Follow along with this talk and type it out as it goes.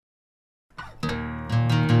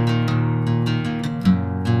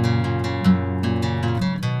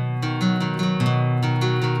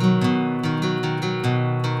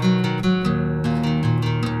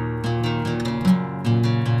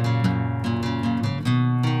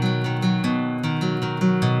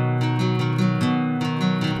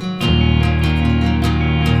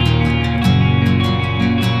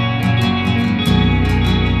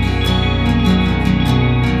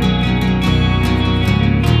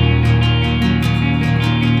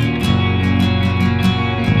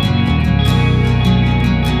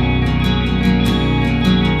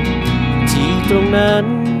นั้น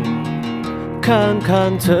ข้า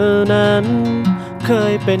งเธอนั้นเค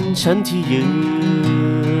ยเป็นฉันที่ยืน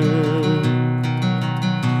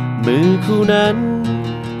มือคู่นั้น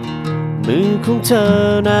มือของเธอ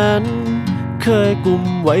นั้นเคยกุม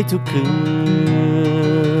ไว้ทุกคืน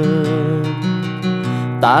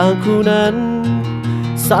ตาคู่นั้น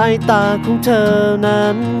สายตาของเธอ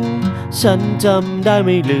นั้นฉันจำได้ไ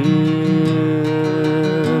ม่ลื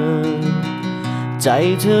มใจ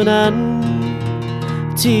เธอนั้น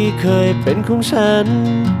ที่เคยเป็นของฉัน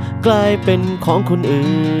กลายเป็นของคนอื่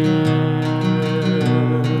น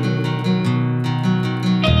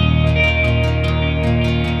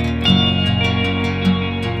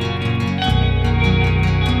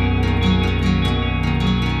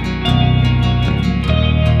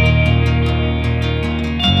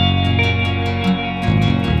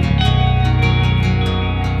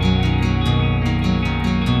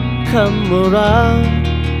คำว่ารัก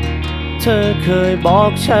เธอเคยบอ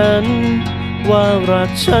กฉันว่ารั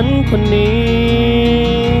กฉันคนนี้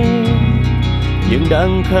ยังดั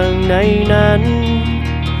งข้างในนั้น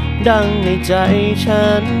ดังในใจฉั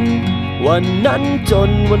นวันนั้นจน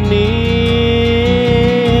วันนี้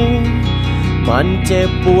มันเจ็บ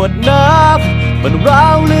ปวดนักมันร้า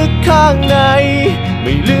วลึกข้างในไ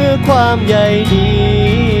ม่เหลือความใยดี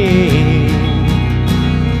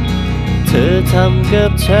เธอทำกั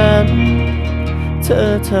บฉันเธ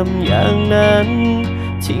อทำอย่างนั้น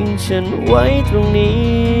ทิ้งฉันไว้ตรงนี้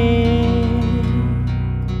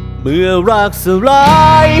เมื่อรักสลา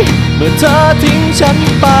ยเมื่อเธอทิ้งฉัน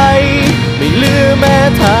ไปไม่เหลือแม้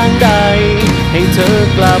ทางใดให้เธอ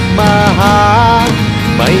กลับมาหา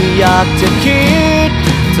ไม่อยากจะคิด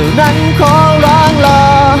เท่านั้นขอร้างลา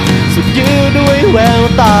สุดยื้อด้วยแวว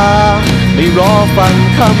ตาไม่รอฟัง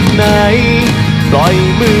คำไหนปล่อย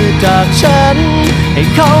มือจากฉันให้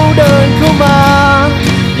เขาเดินเข้ามา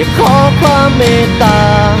อย่าขอความเมตตา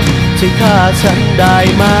ช่วยฆ่าฉันได้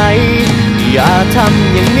ไหมอย่าท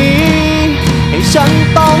ำอย่างนี้ให้ฉัน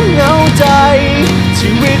ต้องเหงาใจชี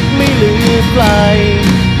วิตไม่เหลือใคร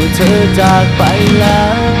เมื่อเธอจากไปแล้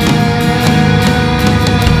ว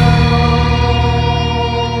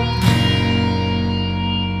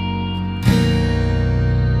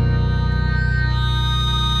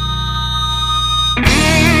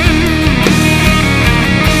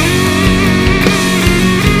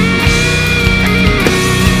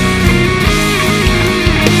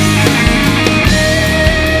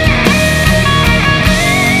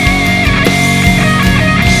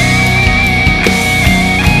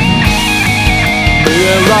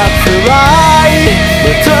รักสลายเ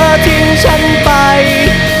มื่อเธอทิ้งฉันไป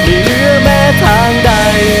ไม่เหลือแม้ทางใด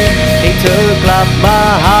ให้เธอกลับมา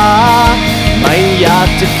หาไม่อยาก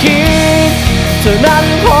จะคิดเธอนั้น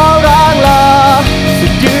ขอร้างลาสุ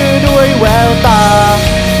ดยื้อด้วยแววตา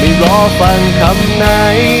ไม่รอฟังคำไหน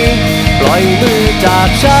ปล่อยมือจาก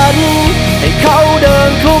ฉันให้เขาเดิ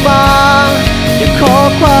นเข้ามาอย่าขอ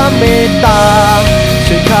ความเมตตา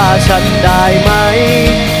ช่วยฆ่าฉันได้ไหม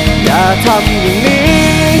อย่าทำอย่างนี้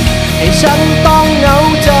ให้ฉันต้องเหงา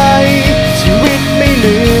ใจชีวิตไม่เห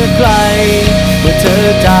ลือใครเมื่อเธอ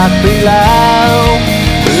จากไปแล้ว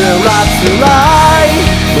เมื่อรักสลาย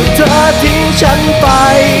เมื่อเธอทิ้งฉันไป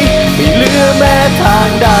ไม่เหลือแม้ทาง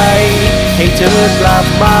ใดให้เธอกลับ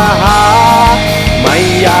มาหาไม่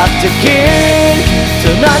อยากจะคิดเธ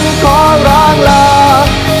อนั้นขอร้างลา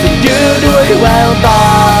สุดยื้อด้วยแววตา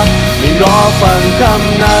ไม่รอฟังค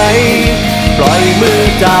ำไหนปล่อยมือ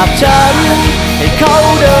จากฉันให้เขา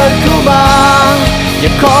เดินเข้ามาอย่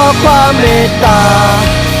าขอความเมตตา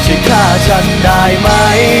ช่วยฆ่าฉันได้ไหม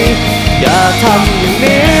อย่าทำอย่าง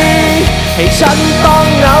นี้ให้ฉันต้อง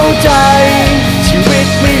เหงาใจชีวิต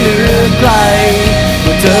ไม่เหลือใครเ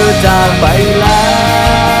มื่อเธอจากไปแล้ว